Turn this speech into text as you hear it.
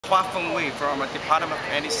Far Wei from the Department of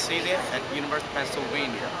Anesthesia at University of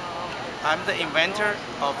Pennsylvania. I'm the inventor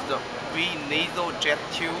of the V nasal jet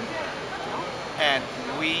tube and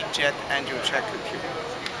V jet endotracheal tube.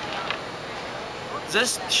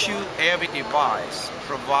 This two airway device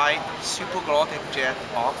provides supraglottic jet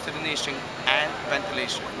oxygenation and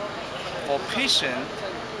ventilation for patients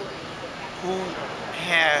who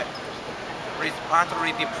have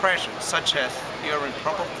respiratory depression, such as urine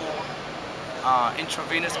propofol,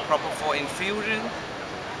 intravenous propofol infusion,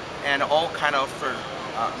 and all kind of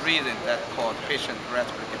reasons that cause patient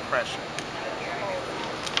respiratory depression.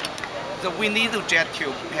 The V nasal jet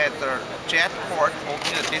tube has a jet port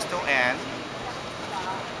opening the distal end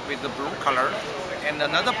with the blue color, and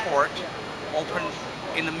another port open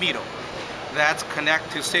in the middle that's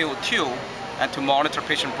connect to CO2 and to monitor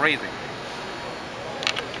patient breathing.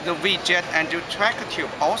 The V jet endotracheal tube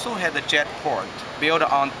also has a jet port built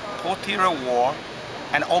on posterior wall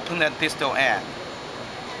and open at distal end.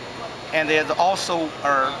 And there's also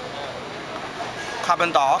a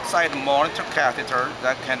carbon dioxide monitor catheter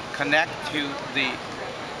that can connect to the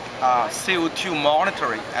CO2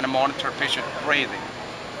 monitoring and monitor patient breathing.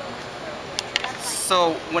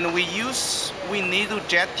 So when we use V nasal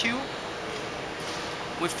jet tube,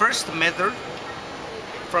 we first measure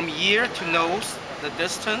from ear to nose the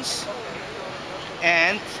distance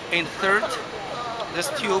and insert this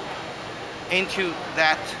tube into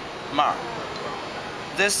that mark.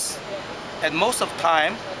 This, at most of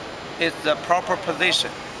time, is the proper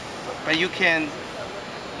position, but you can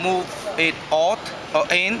move it out or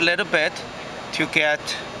in a little bit to get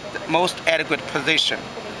the most adequate position,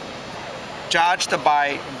 judged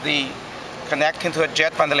by the connecting to a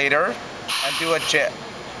jet ventilator and do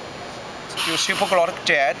supraglottic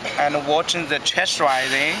jet and watching the chest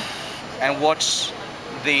rising and watch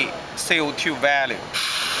the CO2 value.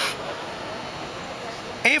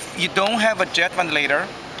 If you don't have a jet ventilator,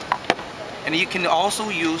 and you can also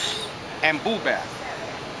use ambu bath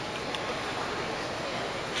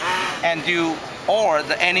and do, or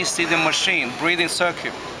the anesthesia machine breathing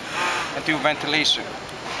circuit and do ventilation.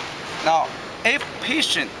 Now, if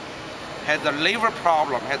patient has a liver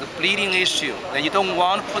problem, has a bleeding issue, then you don't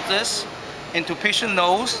want to put this into patient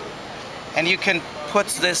nose, and you can put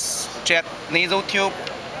this jet nasal tube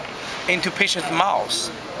into patient's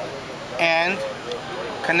mouth and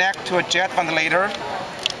connect to a jet ventilator,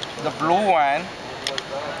 the blue one,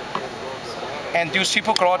 and do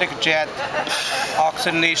supraglottic jet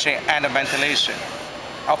oxygenation and ventilation.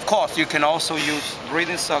 Of course, you can also use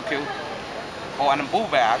breathing circuit or an ambu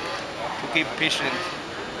bag to give patient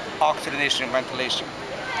oxygenation and ventilation.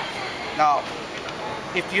 Now,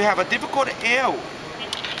 if you have a difficult airway,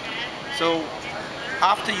 so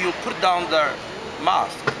after you put down the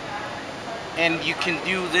mask, and you can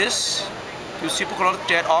do this to supraglottic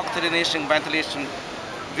jet oxygenation ventilation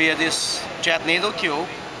via this jet nasal tube.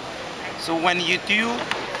 So when you do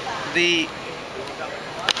the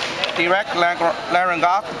direct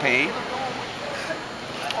laryngoscopy,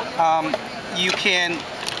 you can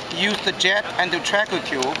use the jet endotracheal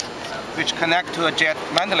tube, which connect to a jet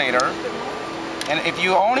ventilator. And if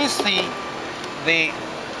you only see the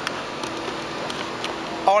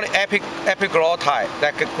epiglottis,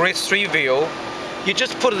 like a grade 3 view, you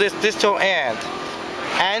just put this distal end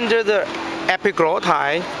under the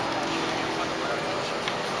epiglottis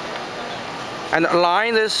and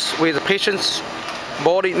align this with the patient's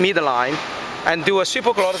body midline and do a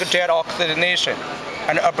supraglottic jet oxygenation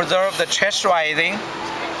and observe the chest rising,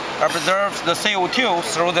 observe the CO2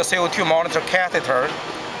 through the CO2 monitor catheter,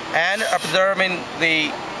 and observing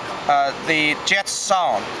the jet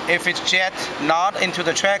sound. If it's jet not into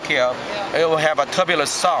the trachea, it will have a turbulent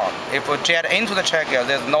sound. If it's jet into the trachea,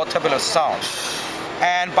 there's no turbulent sound.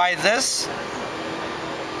 And by this,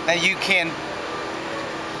 then you can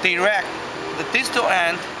direct the distal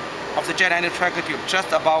end of the jet endotracheal tube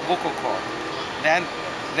just above vocal cord.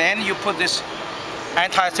 Then you put this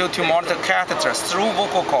anti-CO2 monitor catheter through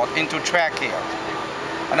vocal cord into trachea.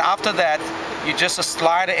 And after that, you just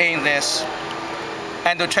slide in this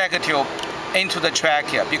endotracheal tube into the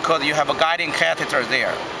trachea because you have a guiding catheter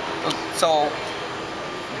there. So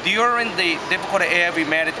during the difficult airway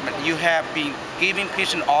management, you have been giving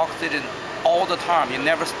patient oxygen all the time. You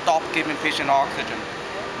never stop giving patient oxygen.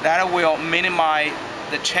 That will minimize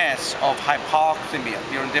the chance of hypoxemia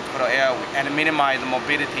during difficult airway and minimize the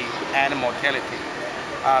morbidity and mortality.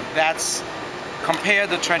 That's compared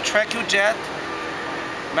to transtracheal jet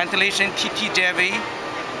ventilation, TTJV.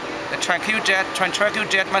 The transtracheal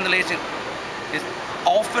jet ventilation is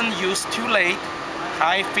often used too late,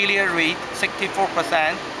 high failure rate, 64%,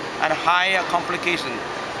 and higher complication.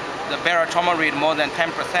 the barotrauma rate more than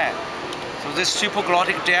 10%. So this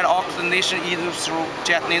supraglottic jet oxygenation, either through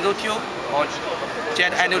jet nasal tube or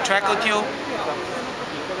jet endotracheal tube,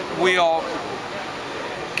 will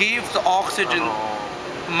give the oxygen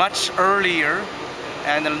much earlier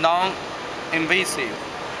and non-invasive,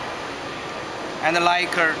 and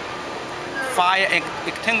like a fire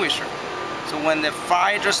extinguisher. So when the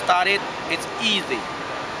fire just started, it's easy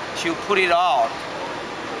to put it out.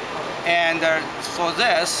 And for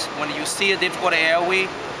this, when you see a difficult airway,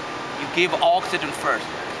 you give oxygen first,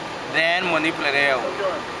 then manipulate airway.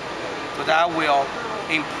 So that will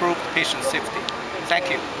improve patient safety. Thank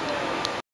you.